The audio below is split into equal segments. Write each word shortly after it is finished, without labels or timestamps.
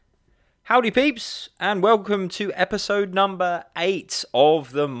Howdy peeps, and welcome to episode number 8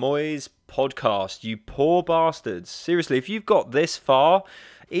 of the Moyes podcast, you poor bastards. Seriously, if you've got this far,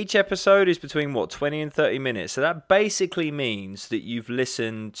 each episode is between 20 and 30 minutes, so that basically means that you've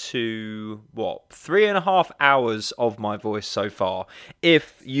listened to 3.5 hours of my voice so far,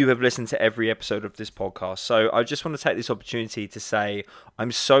 if you have listened to every episode of this podcast. So I just want to take this opportunity to say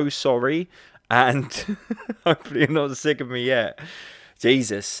I'm so sorry, and hopefully you're not sick of me yet.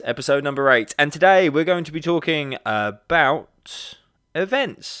 Jesus, episode number 8. And today we're going to be talking about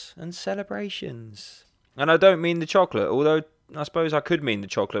events and celebrations. And I don't mean the chocolate, although I suppose I could mean the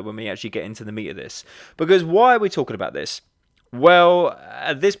chocolate when we actually get into the meat of this. Because why are we talking about this? Well,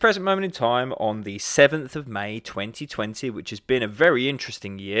 at this present moment in time, on the 7th of May 2020, which has been a very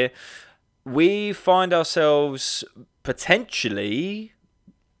interesting year, we find ourselves potentially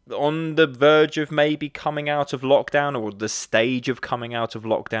on the verge of maybe coming out of lockdown, or the stage of coming out of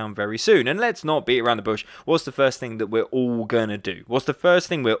lockdown very soon. And let's not beat around the bush. What's the first thing that we're all going to do? What's the first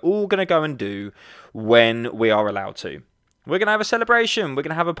thing we're all going to go and do when we are allowed to? We're going to have a celebration. We're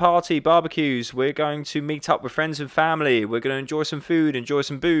going to have a party, barbecues. We're going to meet up with friends and family. We're going to enjoy some food, enjoy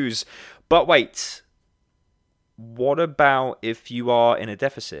some booze. But wait, what about if you are in a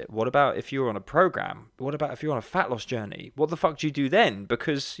deficit? What about if you're on a program? What about if you're on a fat loss journey? What the fuck do you do then?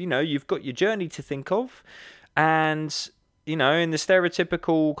 Because, you've got your journey to think of. And, in the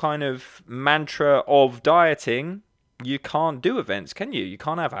stereotypical kind of mantra of dieting, you can't do events, can you? You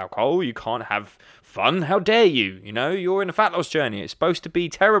can't have alcohol. You can't have fun. How dare you? You're in a fat loss journey. It's supposed to be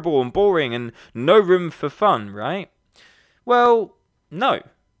terrible and boring and no room for fun, right? Well, no.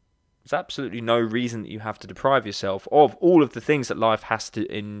 There's absolutely no reason that you have to deprive yourself of all of the things that life has to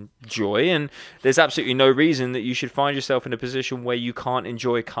enjoy, and there's absolutely no reason that you should find yourself in a position where you can't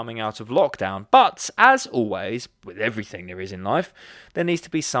enjoy coming out of lockdown. But, as always, with everything there is in life, there needs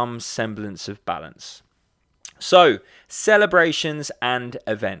to be some semblance of balance. So, celebrations and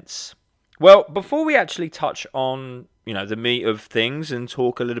events. Well, before we actually touch on the meat of things and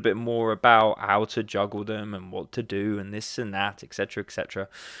talk a little bit more about how to juggle them and what to do and this and that, etc., etc.,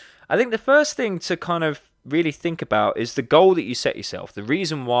 I think the first thing to kind of really think about is the goal that you set yourself, the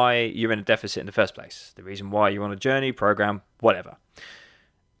reason why you're in a deficit in the first place, the reason why you're on a journey, program, whatever.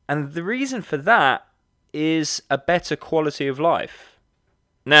 And the reason for that is a better quality of life.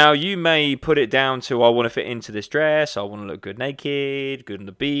 Now, you may put it down to, I want to fit into this dress, I want to look good naked, good on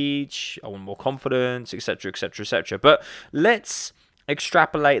the beach, I want more confidence, etc., etc., etc. But let's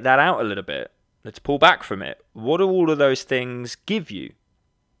extrapolate that out a little bit. Let's pull back from it. What do all of those things give you?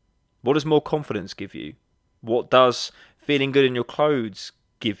 What does more confidence give you? What does feeling good in your clothes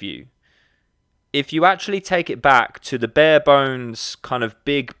give you? If you actually take it back to the bare bones kind of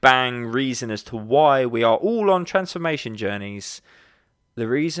big bang reason as to why we are all on transformation journeys, the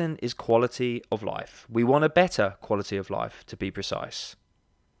reason is quality of life. We want a better quality of life, to be precise.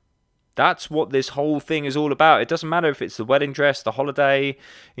 That's what this whole thing is all about. It doesn't matter if it's the wedding dress, the holiday,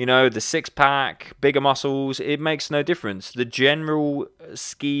 the six-pack, bigger muscles. It makes no difference. The general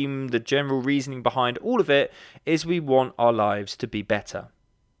scheme, the general reasoning behind all of it is we want our lives to be better.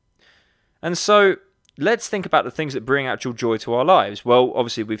 And so let's think about the things that bring actual joy to our lives. Well,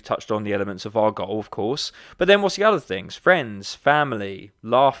 obviously we've touched on the elements of our goal, of course. But then what's the other things? Friends, family,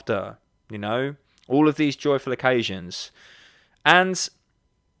 laughter, all of these joyful occasions. And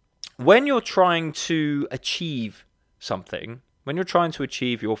when you're trying to achieve something, when you're trying to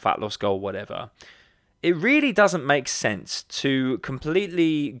achieve your fat loss goal, whatever, it really doesn't make sense to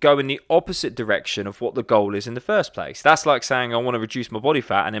completely go in the opposite direction of what the goal is in the first place. That's like saying I want to reduce my body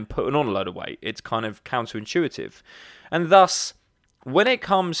fat and then putting on a load of weight. It's kind of counterintuitive. And thus, when it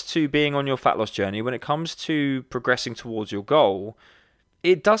comes to being on your fat loss journey, when it comes to progressing towards your goal,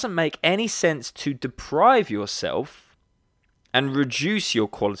 it doesn't make any sense to deprive yourself and reduce your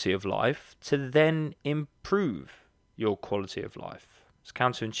quality of life to then improve your quality of life. It's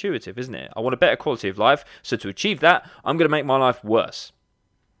counterintuitive, isn't it? I want a better quality of life, so to achieve that, I'm going to make my life worse.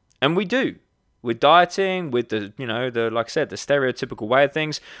 And we do. With dieting, with the like I said, the stereotypical way of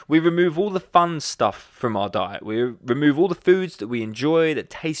things, we remove all the fun stuff from our diet. We remove all the foods that we enjoy, that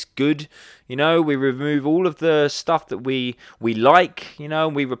taste good. We remove all of the stuff that we like,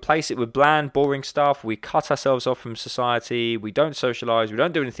 we replace it with bland, boring stuff. We cut ourselves off from society. We don't socialize. We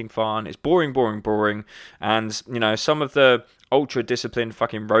don't do anything fun. It's boring, boring, boring. And, some of the ultra-disciplined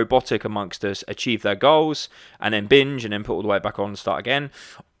fucking robotic amongst us achieve their goals and then binge and then put all the weight back on and start again.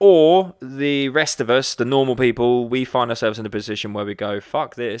 Or the rest of us, the normal people, we find ourselves in a position where we go,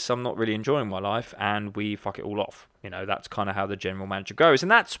 fuck this, I'm not really enjoying my life, and we fuck it all off. That's kind of how the general manager goes.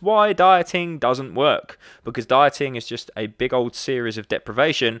 And that's why dieting doesn't work, because dieting is just a big old series of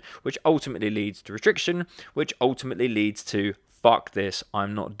deprivation, which ultimately leads to restriction, which ultimately leads to, fuck this,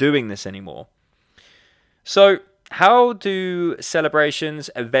 I'm not doing this anymore. So, how do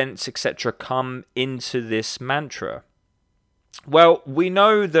celebrations, events, etc. come into this mantra? Well, we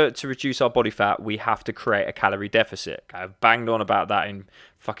know that to reduce our body fat, we have to create a calorie deficit. I've banged on about that in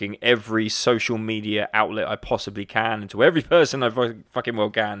fucking every social media outlet I possibly can, and to every person I fucking well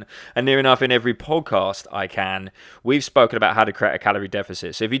can, and near enough in every podcast I can. We've spoken about how to create a calorie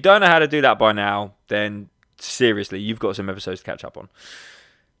deficit. So if you don't know how to do that by now, then seriously, you've got some episodes to catch up on.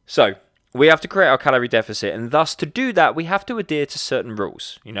 So, we have to create our calorie deficit, and thus to do that, we have to adhere to certain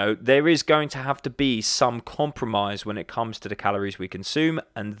rules. There is going to have to be some compromise when it comes to the calories we consume,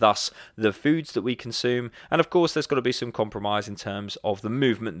 and thus the foods that we consume. And of course, there's got to be some compromise in terms of the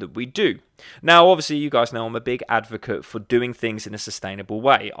movement that we do. Now, obviously, you guys know I'm a big advocate for doing things in a sustainable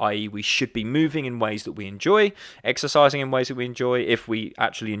way, i.e. we should be moving in ways that we enjoy, exercising in ways that we enjoy, if we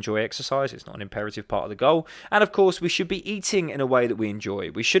actually enjoy exercise. It's not an imperative part of the goal. And of course, we should be eating in a way that we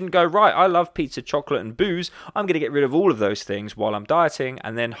enjoy. We shouldn't go, right, I love pizza, chocolate, and booze. I'm going to get rid of all of those things while I'm dieting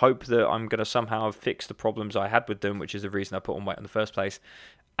and then hope that I'm going to somehow fix the problems I had with them, which is the reason I put on weight in the first place,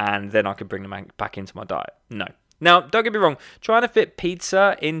 and then I can bring them back into my diet. No. Now, don't get me wrong. Trying to fit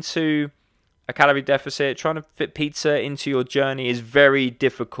pizza into a calorie deficit, trying to fit pizza into your journey is very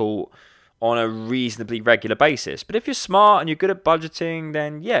difficult on a reasonably regular basis. But if you're smart and you're good at budgeting,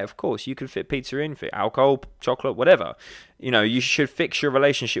 then yeah, of course, you can fit pizza in, fit alcohol, chocolate, whatever. You should fix your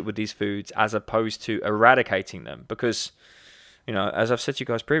relationship with these foods as opposed to eradicating them. Because, as I've said to you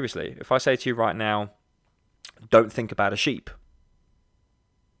guys previously, if I say to you right now, don't think about a sheep,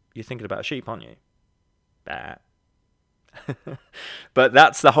 you're thinking about a sheep, aren't you? Bah. But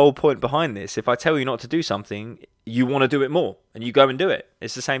that's the whole point behind this. If I tell you not to do something, you want to do it more and you go and do it.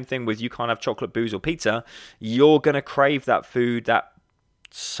 It's the same thing with you can't have chocolate, booze, or pizza. You're going to crave that food, that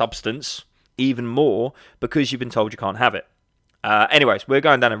substance, even more because you've been told you can't have it. Anyways, we're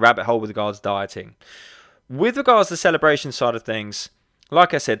going down a rabbit hole with regards to dieting. With regards to the celebration side of things,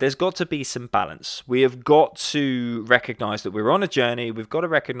 like I said, there's got to be some balance. We have got to recognize that we're on a journey. We've got to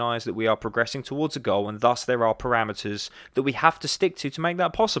recognize that we are progressing towards a goal, and thus there are parameters that we have to stick to make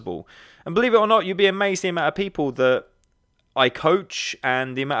that possible. And believe it or not, you'd be amazed the amount of people that I coach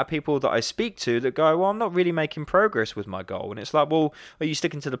and the amount of people that I speak to that go, well, I'm not really making progress with my goal. And it's like, well, are you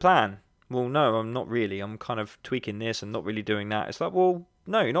sticking to the plan? Well, no, I'm not really. I'm kind of tweaking this and not really doing that. It's like, well,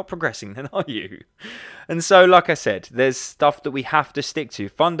 no, you're not progressing then, are you? And so, like I said, there's stuff that we have to stick to,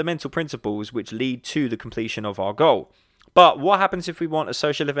 fundamental principles which lead to the completion of our goal. But what happens if we want a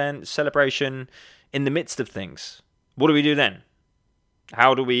social event, celebration in the midst of things? What do we do then?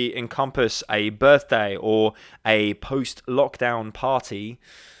 How do we encompass a birthday or a post-lockdown party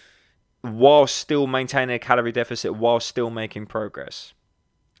while still maintaining a calorie deficit, while still making progress?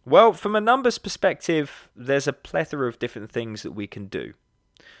 Well, from a numbers perspective, there's a plethora of different things that we can do.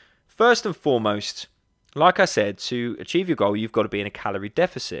 First and foremost, like I said, to achieve your goal, you've got to be in a calorie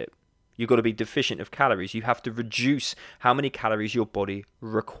deficit. You've got to be deficient of calories. You have to reduce how many calories your body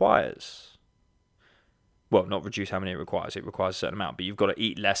requires. Well, not reduce how many it requires a certain amount, but you've got to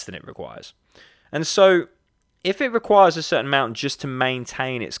eat less than it requires. And so, if it requires a certain amount just to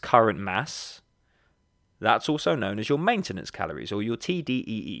maintain its current mass, that's also known as your maintenance calories, or your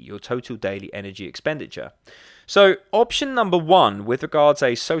TDEE, your total daily energy expenditure. So, option number one with regards to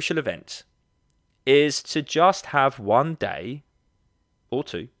a social event is to just have one day or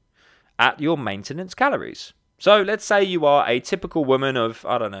two at your maintenance calories. So, let's say you are a typical woman of,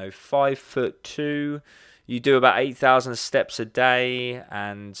 5'2", you do about 8,000 steps a day,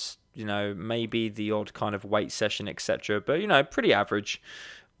 and, maybe the odd kind of weight session, etc., but, pretty average.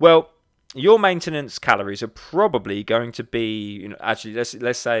 Well, your maintenance calories are probably going to be, actually,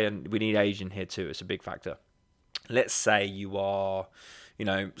 let's say, and we need age in here too, it's a big factor. Let's say you are,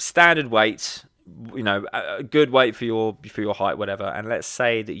 standard weight, a good weight for your height, whatever, and let's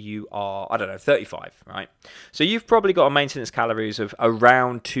say that you are, 35, right? So you've probably got a maintenance calories of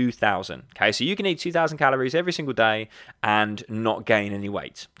around 2,000, okay? So you can eat 2,000 calories every single day and not gain any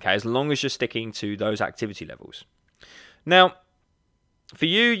weight, okay? As long as you're sticking to those activity levels. Now, for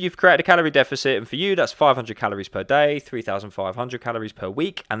you, you've created a calorie deficit, and for you, that's 500 calories per day, 3,500 calories per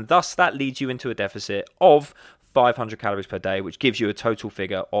week, and thus that leads you into a deficit of 500 calories per day, which gives you a total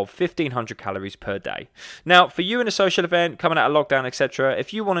figure of 1,500 calories per day. Now, for you in a social event, coming out of lockdown, etc.,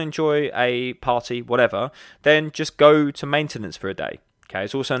 if you want to enjoy a party, whatever, then just go to maintenance for a day. Okay,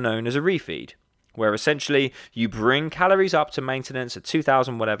 it's also known as a refeed, where essentially you bring calories up to maintenance at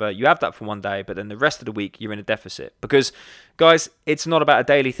 2,000 whatever, you have that for one day, but then the rest of the week you're in a deficit. Because, guys, it's not about a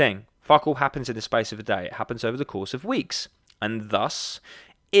daily thing. Fuck all happens in the space of a day. It happens over the course of weeks. And thus,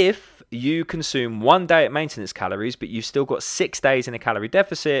 if you consume one day at maintenance calories, but you've still got 6 days in a calorie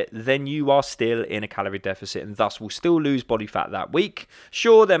deficit, then you are still in a calorie deficit and thus will still lose body fat that week.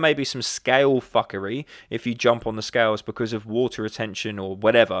 Sure, there may be some scale fuckery if you jump on the scales because of water retention or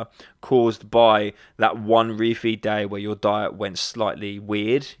whatever caused by that one refeed day where your diet went slightly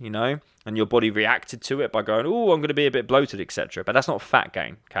weird, and your body reacted to it by going, oh, I'm going to be a bit bloated, etc. But that's not fat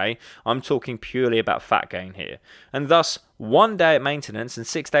gain, okay? I'm talking purely about fat gain here. And thus, one day at maintenance and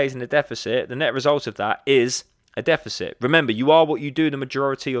 6 days in a deficit, the net result of that is a deficit. Remember, you are what you do the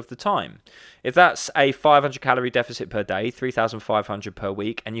majority of the time. If that's a 500 calorie deficit per day, 3,500 per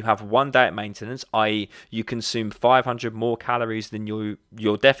week, and you have one day at maintenance, i.e. you consume 500 more calories than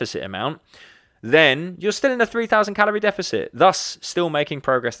your deficit amount, then you're still in a 3,000 calorie deficit, thus still making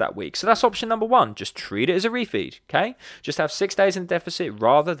progress that week. So that's option number one. Just treat it as a refeed, okay? Just have 6 days in deficit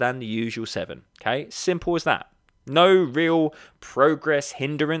rather than the usual 7, okay? Simple as that. No real progress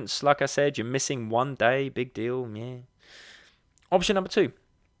hindrance. Like I said, you're missing one day, big deal, yeah. Option number 2.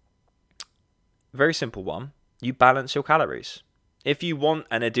 Very simple one. You balance your calories. If you want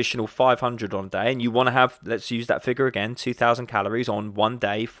an additional 500 on a day and you want to have, let's use that figure again, 2,000 calories on one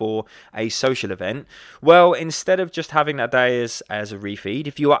day for a social event, well, instead of just having that day as a refeed,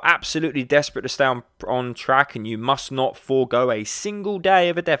 if you are absolutely desperate to stay on track and you must not forego a single day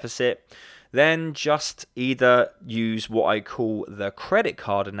of a deficit, then just either use what I call the credit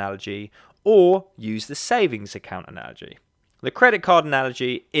card analogy or use the savings account analogy. The credit card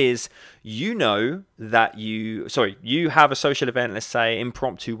analogy is you have a social event, let's say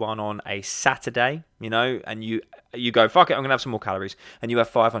impromptu one on a Saturday, and you go, fuck it, I'm going to have some more calories, and you have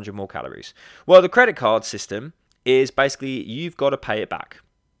 500 more calories. Well, the credit card system is basically you've got to pay it back,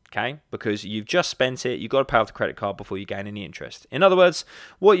 okay? Because you've just spent it, you've got to pay off the credit card before you gain any interest. In other words,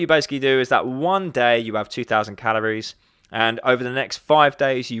 what you basically do is that one day you have 2,000 calories, and over the next 5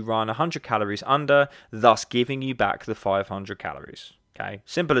 days, you run 100 calories under, thus giving you back the 500 calories. Okay,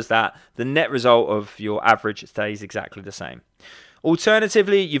 simple as that. The net result of your average stays exactly the same.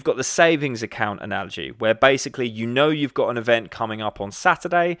 Alternatively, you've got the savings account analogy, where basically you've got an event coming up on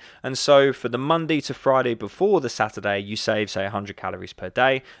Saturday, and so for the Monday to Friday before the Saturday, you save, say, 100 calories per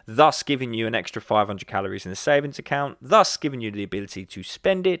day, thus giving you an extra 500 calories in the savings account, thus giving you the ability to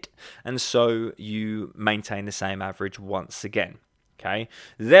spend it, and so you maintain the same average once again. Okay,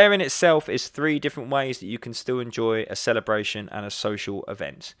 there in itself is 3 different ways that you can still enjoy a celebration and a social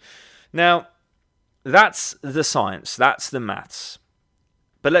event. Now, that's the science, that's the maths.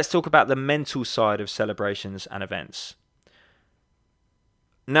 But let's talk about the mental side of celebrations and events.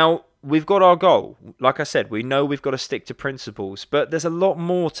 Now, we've got our goal. Like I said, we know we've got to stick to principles, but there's a lot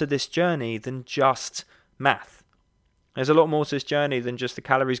more to this journey than just math. There's a lot more to this journey than just the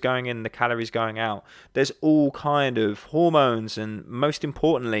calories going in and the calories going out. There's all kind of hormones and, most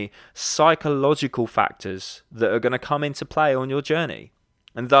importantly, psychological factors that are going to come into play on your journey.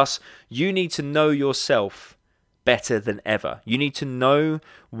 And thus, you need to know yourself better than ever. You need to know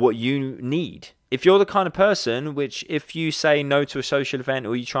what you need. If you're the kind of person which, if you say no to a social event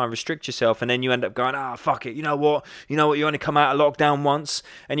or you try and restrict yourself and then you end up going, fuck it, you know what, you only come out of lockdown once,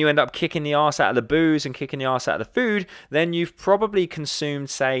 and you end up kicking the arse out of the booze and kicking the arse out of the food, then you've probably consumed,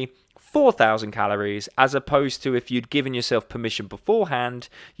 say, 4,000 calories, as opposed to if you'd given yourself permission beforehand,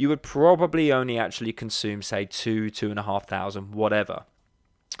 you would probably only actually consume, say, 2,500, whatever.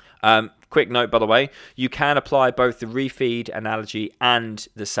 Quick note, by the way, you can apply both the refeed analogy and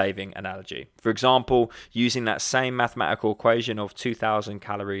the saving analogy. For example, using that same mathematical equation of 2,000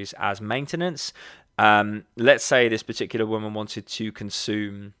 calories as maintenance, let's say this particular woman wanted to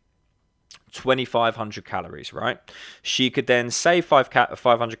consume 2,500 calories, right? She could then save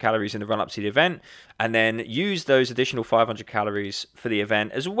 500 calories in the run-up to the event and then use those additional 500 calories for the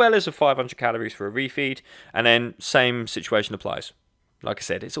event as well as the 500 calories for a refeed, and then same situation applies. Like I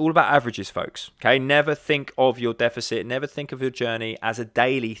said, it's all about averages, folks. Okay, never think of your deficit, never think of your journey as a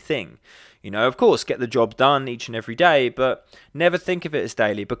daily thing. Of course, get the job done each and every day, but never think of it as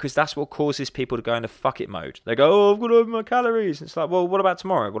daily, because that's what causes people to go into fuck it mode. They go, I've got to have my calories. And it's like, well, what about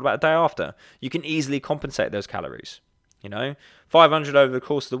tomorrow? What about the day after? You can easily compensate those calories. 500 over the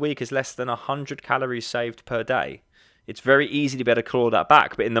course of the week is less than 100 calories saved per day. It's very easy to be able to claw that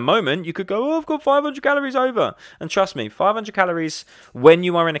back. But in the moment, you could go, I've got 500 calories over. And trust me, 500 calories when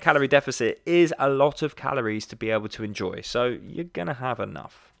you are in a calorie deficit is a lot of calories to be able to enjoy. So you're going to have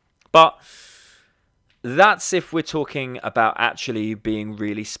enough. But That's if we're talking about actually being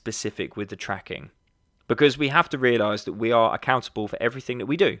really specific with the tracking. Because we have to realize that we are accountable for everything that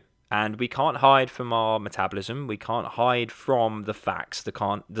we do. And we can't hide from our metabolism. We can't hide from the facts,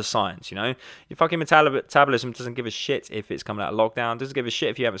 the science, Your fucking metabolism doesn't give a shit if it's coming out of lockdown. Doesn't give a shit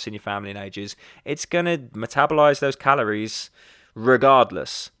if you haven't seen your family in ages. It's going to metabolize those calories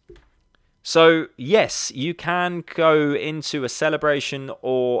regardless. So, yes, you can go into a celebration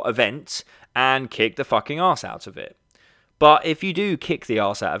or event and kick the fucking arse out of it. But if you do kick the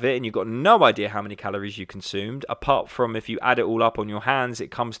arse out of it and you've got no idea how many calories you consumed, apart from if you add it all up on your hands,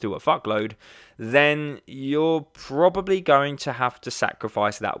 it comes to a fuckload, then you're probably going to have to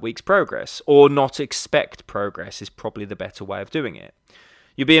sacrifice that week's progress, or not expect progress is probably the better way of doing it.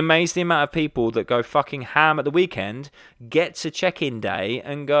 You'll be amazed the amount of people that go fucking ham at the weekend, get to check-in day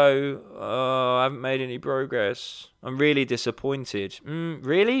and go, oh, I haven't made any progress. I'm really disappointed.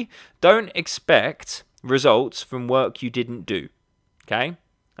 Really? Don't expect results from work you didn't do. Okay?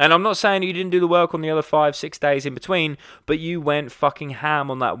 And I'm not saying you didn't do the work on the other 5-6 days in between, but you went fucking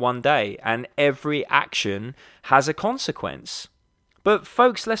ham on that one day, and every action has a consequence. But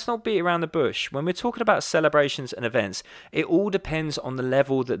folks, let's not beat around the bush. When we're talking about celebrations and events, it all depends on the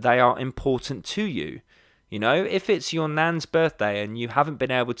level that they are important to you. If it's your nan's birthday and you haven't been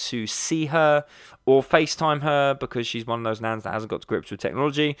able to see her or FaceTime her because she's one of those nans that hasn't got to grips with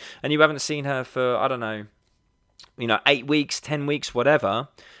technology, and you haven't seen her for, 8 weeks, 10 weeks, whatever,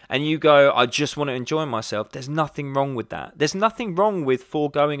 and you go, I just want to enjoy myself, there's nothing wrong with that. There's nothing wrong with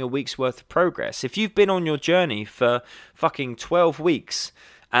foregoing a week's worth of progress. If you've been on your journey for fucking 12 weeks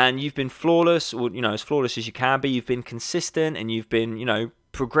and you've been flawless, or, as flawless as you can be, you've been consistent and you've been,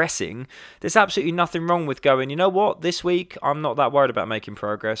 progressing, there's absolutely nothing wrong with going, you know what, this week I'm not that worried about making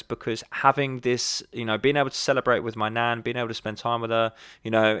progress, because having this, being able to celebrate with my nan, being able to spend time with her,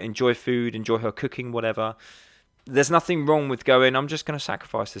 enjoy food, enjoy her cooking, whatever, there's nothing wrong with going, I'm just going to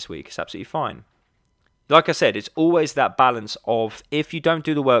sacrifice this week. It's absolutely fine. Like I said, it's always that balance of, if you don't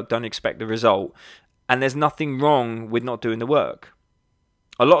do the work, don't expect the result, and there's nothing wrong with not doing the work.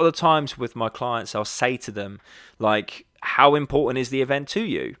 A lot of the times with my clients, I'll say to them, like, how important is the event to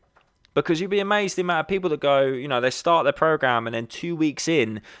you? Because you'd be amazed the amount of people that go, they start their program and then 2 weeks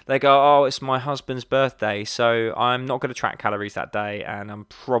in, they go, oh, it's my husband's birthday, so I'm not going to track calories that day, and I'm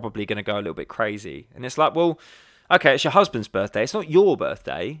probably going to go a little bit crazy. And it's like, well, okay, it's your husband's birthday. It's not your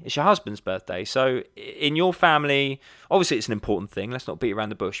birthday. It's your husband's birthday. So in your family, obviously it's an important thing. Let's not beat around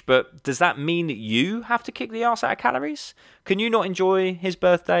the bush. But does that mean that you have to kick the arse out of calories? Can you not enjoy his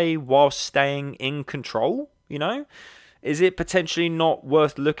birthday while staying in control? Is it potentially not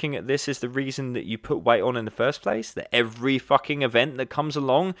worth looking at this as the reason that you put weight on in the first place? That every fucking event that comes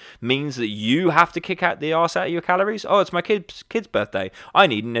along means that you have to kick out the arse out of your calories? Oh, it's my kid's birthday. I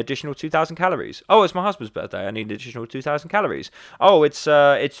need an additional 2,000 calories. Oh, it's my husband's birthday. I need an additional 2,000 calories. Oh, it's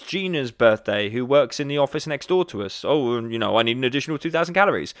Gina's birthday, who works in the office next door to us. Oh, I need an additional 2,000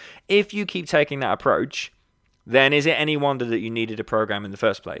 calories. If you keep taking that approach, then is it any wonder that you needed a program in the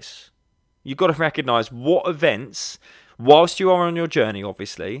first place? You've got to recognize what events, whilst you are on your journey,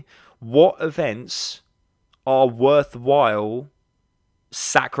 obviously, what events are worthwhile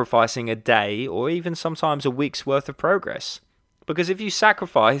sacrificing a day or even sometimes a week's worth of progress. Because if you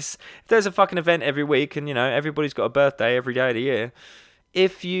sacrifice, if there's a fucking event every week and, everybody's got a birthday every day of the year,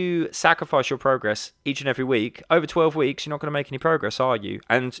 if you sacrifice your progress each and every week, over 12 weeks, you're not going to make any progress, are you?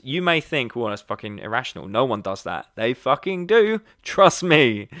 And you may think, well, that's fucking irrational. No one does that. They fucking do. Trust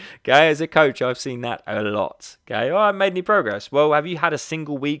me. Okay, as a coach, I've seen that a lot. Okay, oh, I haven't made any progress. Well, have you had a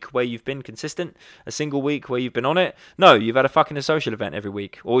single week where you've been consistent? A single week where you've been on it? No, you've had a fucking social event every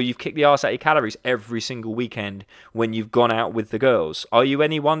week. Or you've kicked the arse out of your calories every single weekend when you've gone out with the girls. Are you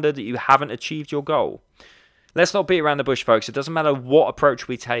any wonder that you haven't achieved your goal? Let's not beat around the bush, folks. It doesn't matter what approach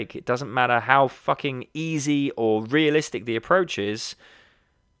we take. It doesn't matter how fucking easy or realistic the approach is.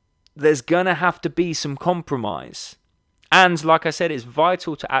 There's going to have to be some compromise. And like I said, it's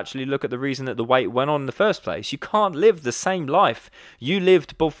vital to actually look at the reason that the weight went on in the first place. You can't live the same life you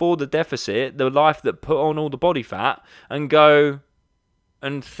lived before the deficit, the life that put on all the body fat, and go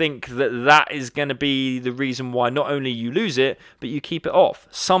and think that that is going to be the reason why not only you lose it, but you keep it off.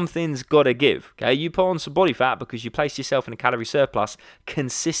 Something's got to give. Okay, you put on some body fat because you place yourself in a calorie surplus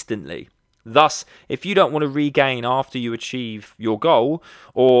consistently. Thus, if you don't want to regain after you achieve your goal,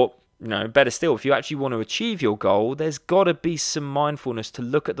 or better still, if you actually want to achieve your goal, there's got to be some mindfulness to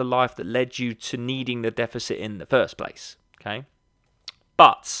look at the life that led you to needing the deficit in the first place. Okay,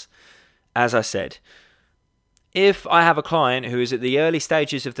 but as I said, if I have a client who is at the early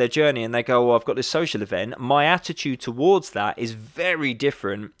stages of their journey and they go, I've got this social event, my attitude towards that is very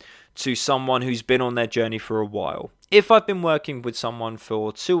different to someone who's been on their journey for a while. If I've been working with someone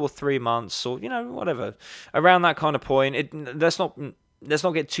for 2 or 3 months, or whatever, around that kind of point, let's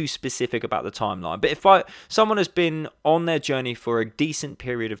not get too specific about the timeline. But if someone has been on their journey for a decent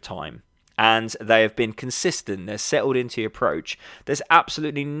period of time, and they have been consistent, they're settled into your approach, there's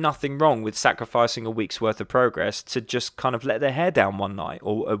absolutely nothing wrong with sacrificing a week's worth of progress to just kind of let their hair down one night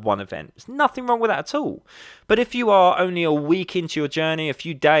or at one event. There's nothing wrong with that at all. But if you are only a week into your journey, a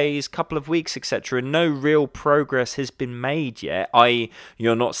few days, couple of weeks, etc., and no real progress has been made yet, i.e.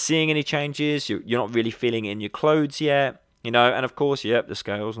 you're not seeing any changes, you're not really feeling it in your clothes yet, and of course, the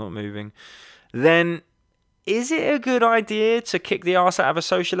scale's not moving, then is it a good idea to kick the arse out of a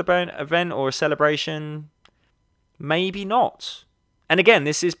social event or a celebration? Maybe not. And again,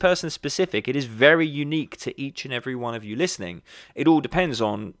 this is person specific. It is very unique to each and every one of you listening. It all depends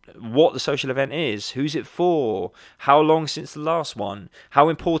on what the social event is, who's it for, how long since the last one, how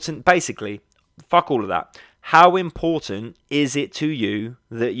important, basically, fuck all of that. How important is it to you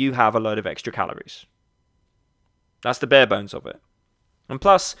that you have a load of extra calories? That's the bare bones of it. And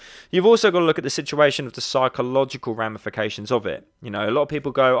plus, you've also got to look at the situation of the psychological ramifications of it. A lot of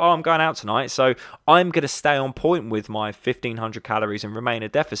people go, I'm going out tonight, so I'm going to stay on point with my 1,500 calories and remain a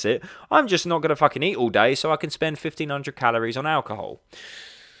deficit. I'm just not going to fucking eat all day so I can spend 1,500 calories on alcohol.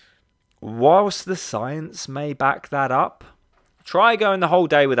 Whilst the science may back that up, try going the whole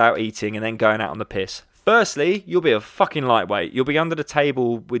day without eating and then going out on the piss. Firstly, you'll be a fucking lightweight. You'll be under the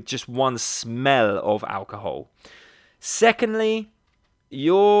table with just one smell of alcohol. Secondly,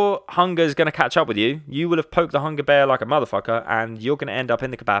 your hunger is going to catch up with you. You will have poked the hunger bear like a motherfucker, and you're going to end up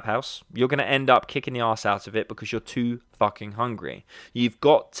in the kebab house. You're going to end up kicking the arse out of it because you're too fucking hungry. You've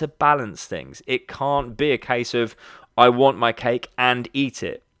got to balance things. It can't be a case of, I want my cake and eat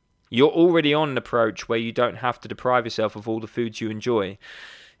it. You're already on an approach where you don't have to deprive yourself of all the foods you enjoy.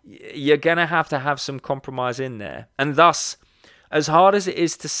 You're going to have some compromise in there. And thus, as hard as it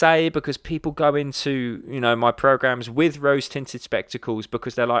is to say, because people go into, my programs with rose-tinted spectacles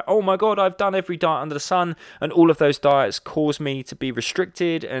because they're like, oh my God, I've done every diet under the sun and all of those diets caused me to be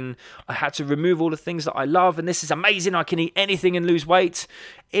restricted and I had to remove all the things that I love and this is amazing, I can eat anything and lose weight.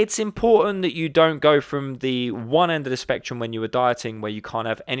 It's important that you don't go from the one end of the spectrum when you were dieting where you can't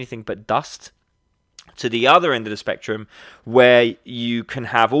have anything but dust to the other end of the spectrum where you can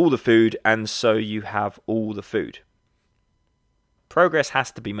have all the food and so you have all the food. Progress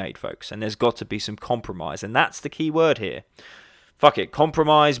has to be made, folks, and there's got to be some compromise, and that's the key word here. Fuck it,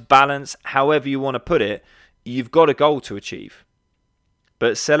 compromise, balance, however you want to put it, you've got a goal to achieve.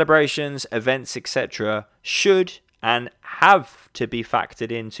 But celebrations, events, etc. should and have to be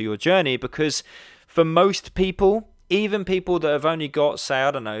factored into your journey because for most people, even people that have only got, say,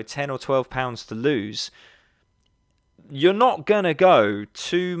 10 or 12 pounds to lose, you're not going to go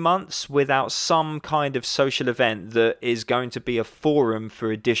 2 months without some kind of social event that is going to be a forum for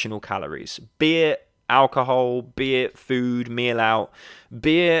additional calories. Be it alcohol, be it food, meal out,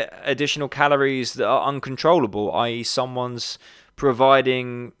 be it additional calories that are uncontrollable, i.e. someone's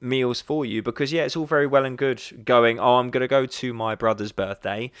providing meals for you. Because, it's all very well and good going, I'm going to go to my brother's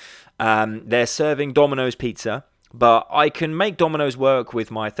birthday. They're serving Domino's pizza. But I can make Domino's work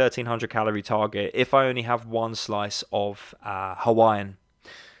with my 1,300 calorie target if I only have one slice of Hawaiian.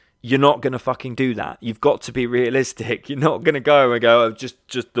 You're not going to fucking do that. You've got to be realistic. You're not going to go and go,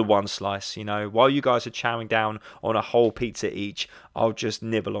 just the one slice. While you guys are chowing down on a whole pizza each, I'll just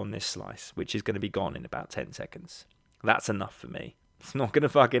nibble on this slice, which is going to be gone in about 10 seconds. That's enough for me. It's not going to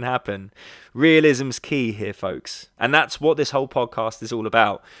fucking happen. Realism's key here, folks. And that's what this whole podcast is all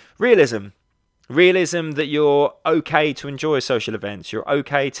about. Realism. Realism that you're okay to enjoy social events, you're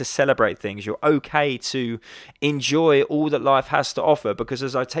okay to celebrate things, you're okay to enjoy all that life has to offer. Because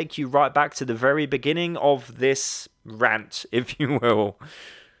as I take you right back to the very beginning of this rant, if you will,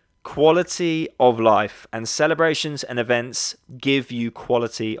 quality of life and celebrations and events give you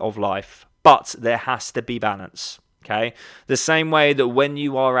quality of life. But there has to be balance, okay? The same way that when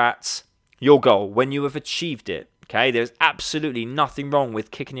you are at your goal, when you have achieved it, okay, there's absolutely nothing wrong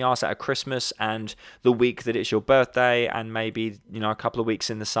with kicking the arse out of Christmas and the week that it's your birthday and maybe, a couple of weeks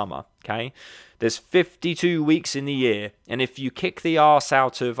in the summer, okay? There's 52 weeks in the year. And if you kick the arse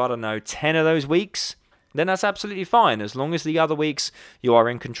out of, 10 of those weeks, then that's absolutely fine. As long as the other weeks you are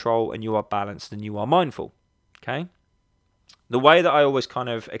in control and you are balanced and you are mindful, okay? The way that I always kind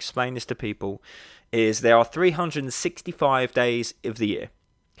of explain this to people is there are 365 days of the year.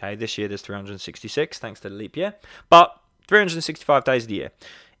 Okay, this year there's 366, thanks to the leap year. But 365 days of the year.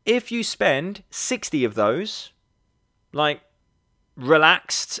 If you spend 60 of those,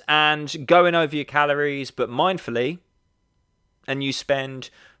 relaxed and going over your calories, but mindfully, and you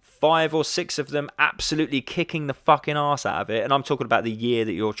spend 5 or 6 of them absolutely kicking the fucking arse out of it, and I'm talking about the year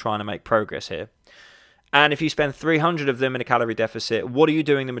that you're trying to make progress here. And if you spend 300 of them in a calorie deficit, what are you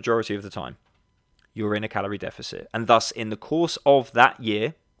doing the majority of the time? You're in a calorie deficit. And thus, in the course of that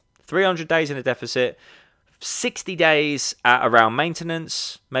year, 300 days in a deficit, 60 days at around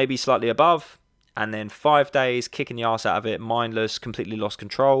maintenance, maybe slightly above, and then 5 days kicking the arse out of it, mindless, completely lost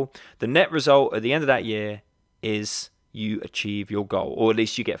control. The net result at the end of that year is you achieve your goal, or at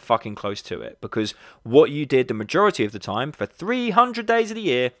least you get fucking close to it, because what you did the majority of the time for 300 days of the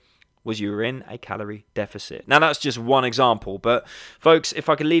year was you were in a calorie deficit. Now, that's just one example, but folks, if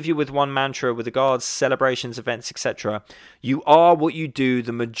I could leave you with one mantra with regards celebrations, events, etc., you are what you do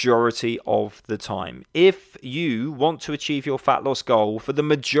the majority of the time. If you want to achieve your fat loss goal, for the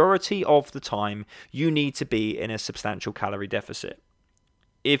majority of the time, you need to be in a substantial calorie deficit.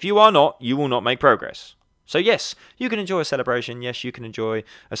 If you are not, you will not make progress. So yes, you can enjoy a celebration. Yes, you can enjoy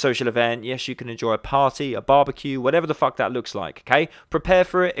a social event. Yes, you can enjoy a party, a barbecue, whatever the fuck that looks like, okay? Prepare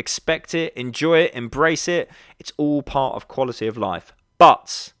for it, expect it, enjoy it, embrace it. It's all part of quality of life.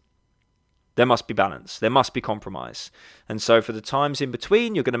 But there must be balance. There must be compromise. And so for the times in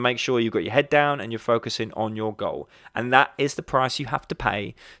between, you're going to make sure you've got your head down and you're focusing on your goal. And that is the price you have to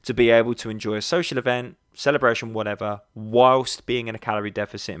pay to be able to enjoy a social event, celebration, whatever, whilst being in a calorie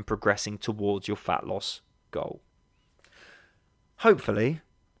deficit and progressing towards your fat loss goal. Hopefully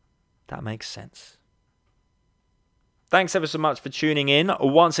that makes sense. Thanks ever so much for tuning in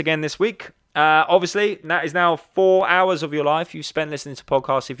once again this week. Obviously, that is now 4 hours of your life you've spent listening to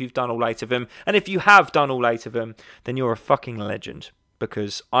podcasts if you've done all 8 of them. And if you have done all 8 of them, then you're a fucking legend,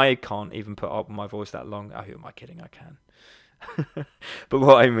 because I can't even put up my voice that long. Oh, who am I kidding? I can. But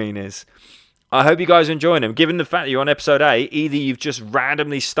what I mean is, I hope you guys are enjoying them. Given the fact that you're on episode 8, either you've just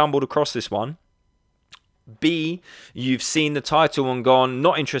randomly stumbled across this one, B, you've seen the title and gone,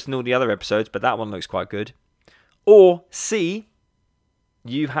 not interested in all the other episodes, but that one looks quite good. Or C,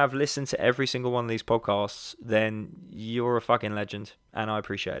 you have listened to every single one of these podcasts, then you're a fucking legend, and I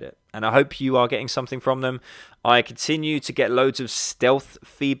appreciate it. And I hope you are getting something from them. I continue to get loads of stealth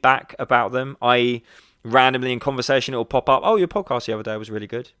feedback about them. I randomly in conversation, it will pop up, oh, your podcast the other day was really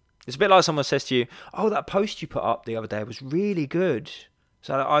good. It's a bit like someone says to you, oh, that post you put up the other day was really good.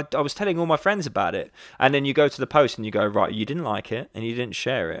 So I was telling all my friends about it. And then you go to the post and you go, right, you didn't like it and you didn't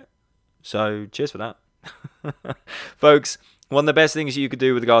share it. So cheers for that. Folks, one of the best things you could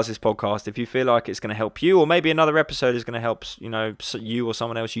do with regards to this podcast, if you feel like it's going to help you, or maybe another episode is going to help, you or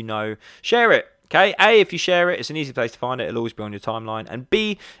someone else share it. Okay, A, if you share it, it's an easy place to find it. It'll always be on your timeline. And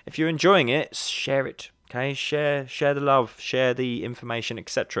B, if you're enjoying it, share it. Okay, share the love, share the information,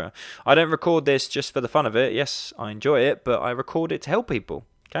 etc. I don't record this just for the fun of it. Yes, I enjoy it, but I record it to help people.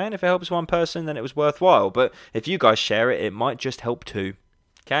 Okay, and if it helps one person, then it was worthwhile. But if you guys share it, it might just help too.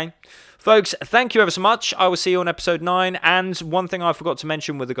 Okay, folks, thank you ever so much. I will see you on episode 9. And one thing I forgot to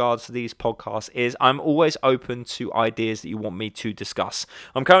mention with regards to these podcasts is I'm always open to ideas that you want me to discuss.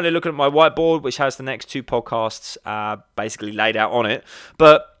 I'm currently looking at my whiteboard, which has the next 2 podcasts basically laid out on it.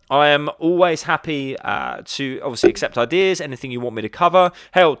 But I am always happy to obviously accept ideas, anything you want me to cover.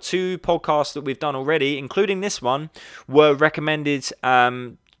 Hell, 2 podcasts that we've done already, including this one, were recommended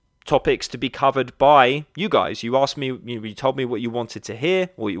topics to be covered by you guys. You asked me, you told me what you wanted to hear,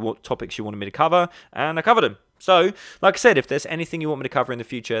 or what topics you wanted me to cover, and I covered them. So, like I said, if there's anything you want me to cover in the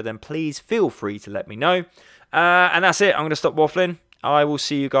future, then please feel free to let me know. And that's it. I'm going to stop waffling. I will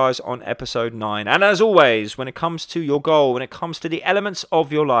see you guys on episode 9. And as always, when it comes to your goal, when it comes to the elements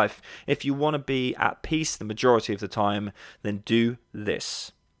of your life, if you want to be at peace the majority of the time, then do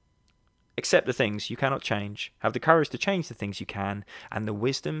this. Accept the things you cannot change, have the courage to change the things you can, and the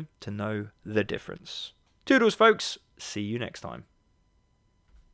wisdom to know the difference. Toodles, folks. See you next time.